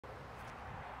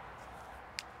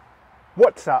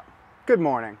What's up? Good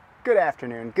morning, good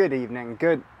afternoon, good evening,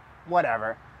 good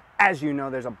whatever. As you know,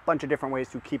 there's a bunch of different ways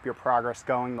to keep your progress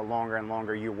going the longer and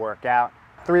longer you work out.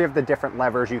 3 of the different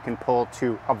levers you can pull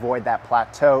to avoid that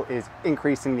plateau is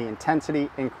increasing the intensity,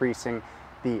 increasing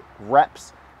the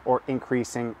reps, or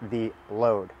increasing the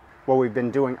load. What we've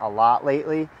been doing a lot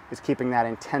lately is keeping that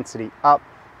intensity up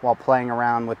while playing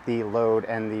around with the load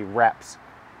and the reps.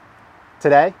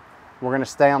 Today, we're gonna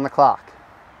stay on the clock.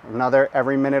 Another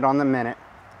every minute on the minute,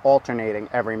 alternating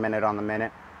every minute on the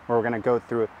minute, where we're gonna go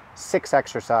through 6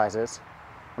 exercises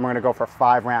and we're gonna go for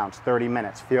 5 rounds, 30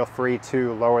 minutes. Feel free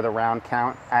to lower the round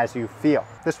count as you feel.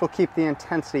 This will keep the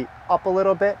intensity up a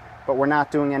little bit, but we're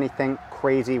not doing anything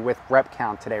crazy with rep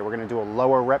count today. We're gonna do a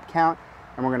lower rep count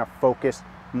and we're gonna focus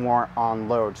more on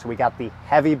load. So we got the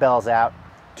heavy bells out,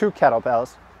 2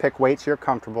 kettlebells, pick weights you're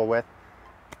comfortable with,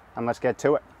 and let's get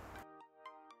to it.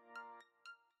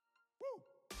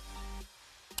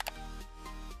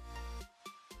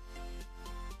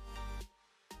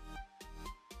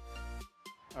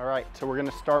 All right, so we're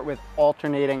gonna start with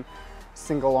alternating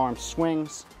single arm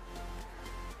swings.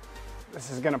 This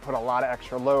is gonna put a lot of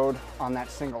extra load on that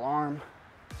single arm.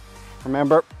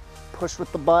 Remember, push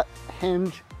with the butt,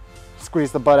 hinge,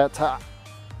 squeeze the butt at top.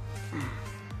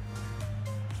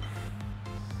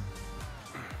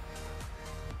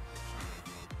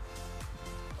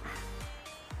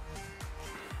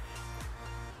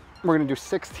 We're gonna do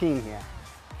 16 here.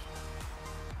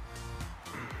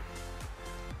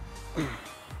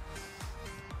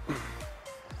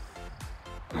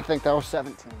 I think that was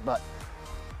 17, but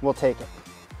we'll take it.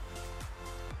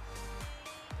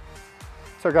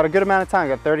 So I got a good amount of time,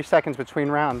 got 30 seconds between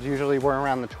rounds. Usually we're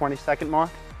around the 20-second mark.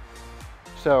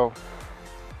 So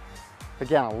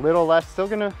again, a little less, still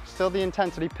the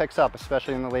intensity picks up,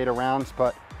 especially in the later rounds,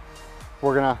 but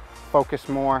we're gonna focus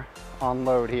more on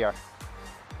load here.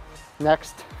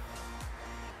 Next,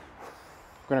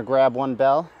 we're gonna grab 1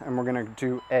 bell and we're gonna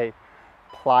do a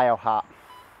plyo hop.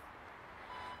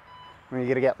 When you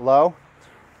gotta get low,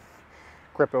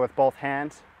 grip it with both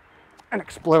hands and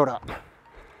explode up.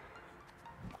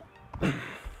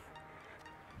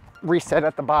 Reset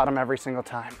at the bottom every single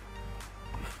time.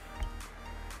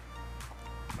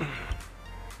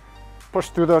 Push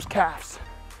through those calves.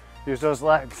 Use those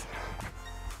legs.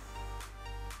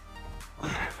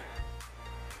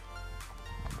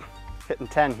 Hitting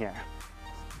 10 here.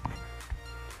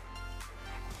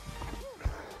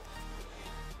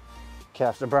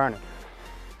 Calves are burning.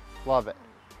 Love it.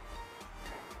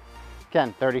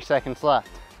 Again, 30 seconds left.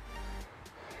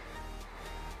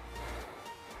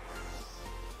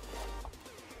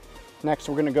 Next,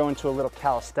 we're gonna go into a little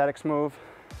calisthenics move.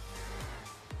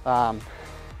 A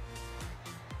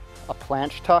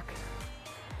planche tuck.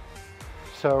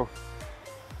 So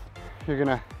you're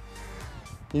gonna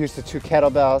use the 2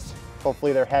 kettlebells.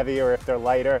 Hopefully they're heavy, or if they're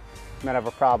lighter, you might have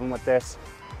a problem with this.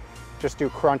 Just do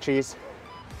crunchies.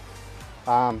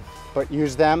 But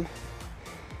use them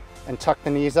and tuck the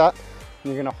knees up.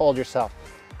 And you're gonna hold yourself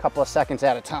a couple of seconds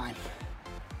at a time.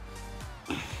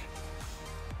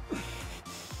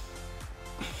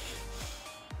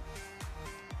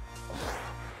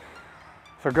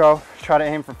 So go, try to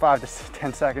aim for 5 to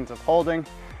 10 seconds of holding,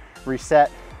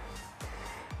 reset,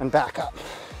 and back up.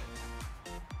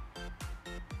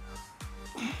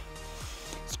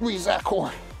 Squeeze that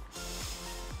core.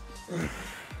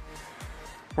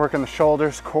 Working the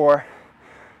shoulders, core,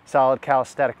 solid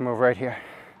calisthenic move right here.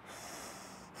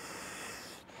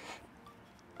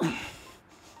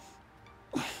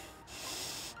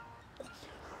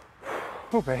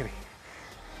 Oh, baby.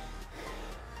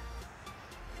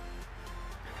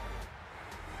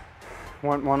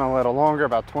 Want one a little longer,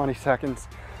 about 20 seconds.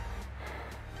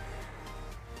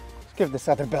 Let's give this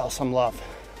other bell some love.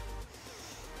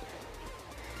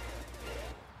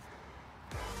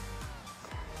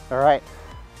 All right.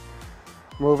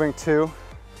 Moving to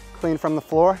clean from the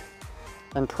floor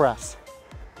and press.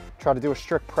 Try to do a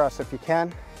strict press if you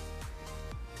can.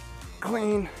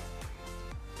 Clean,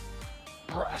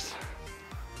 press.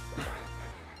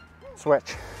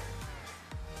 Switch.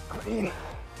 Clean,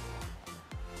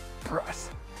 press.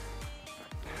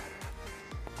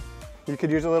 You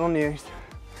could use a little knees,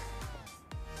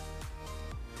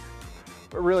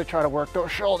 but really try to work those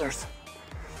shoulders.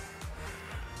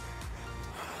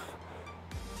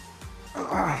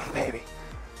 Oh, baby.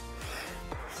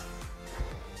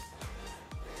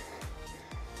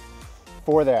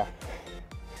 Four there.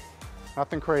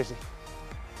 Nothing crazy.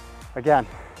 Again,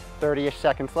 30-ish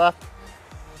seconds left.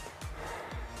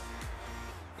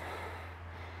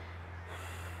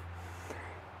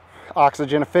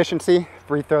 Oxygen efficiency,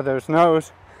 breathe through the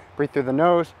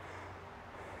nose.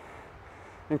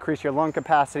 increase your lung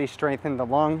capacity, strengthen the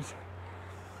lungs.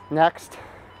 Next,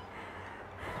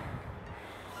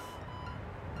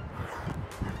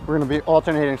 we're going to be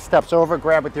alternating steps over,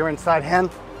 grab with your inside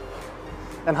hand,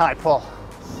 and high pull.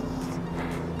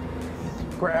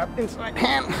 Grab inside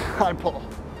hand, high pull.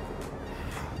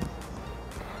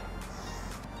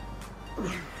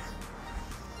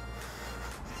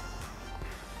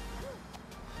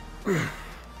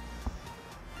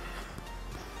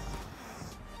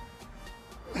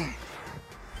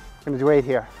 I'm going to do 8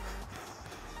 here.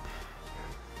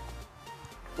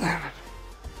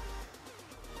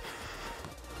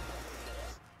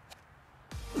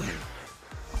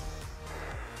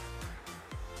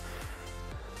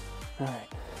 All right.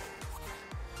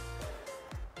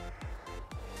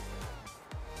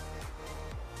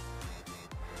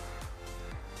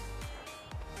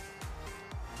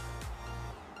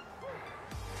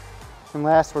 And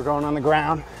last, we're going on the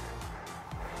ground.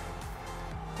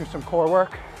 Do some core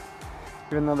work.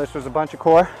 Even though this was a bunch of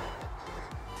core.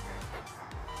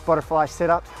 Butterfly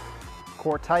sit-ups,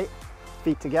 core tight,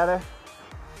 feet together.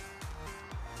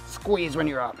 Squeeze when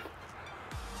you're up.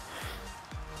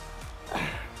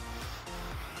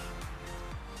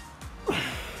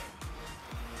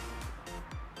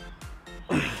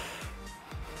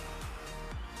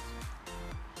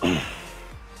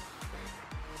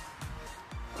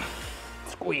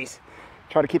 Squeeze.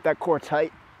 Try to keep that core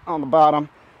tight on the bottom.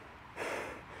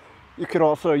 You could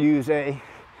also use a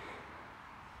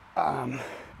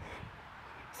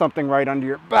something right under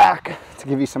your back to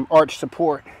give you some arch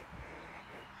support.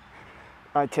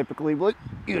 I typically would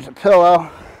use a pillow.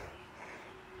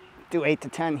 Do 8 to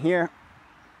 10 here.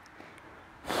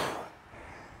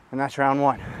 And that's round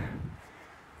 1.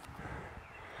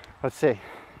 Let's see.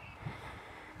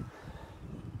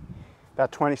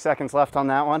 About 20 seconds left on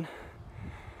that one.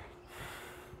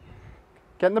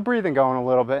 Getting the breathing going a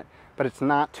little bit, but it's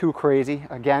not too crazy.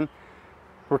 Again,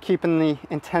 we're keeping the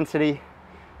intensity,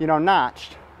 you know,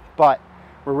 notched, but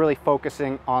we're really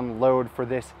focusing on load for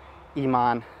this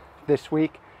EMOM this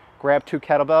week. Grab 2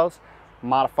 kettlebells,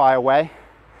 modify away.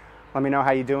 Let me know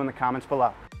how you do in the comments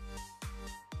below.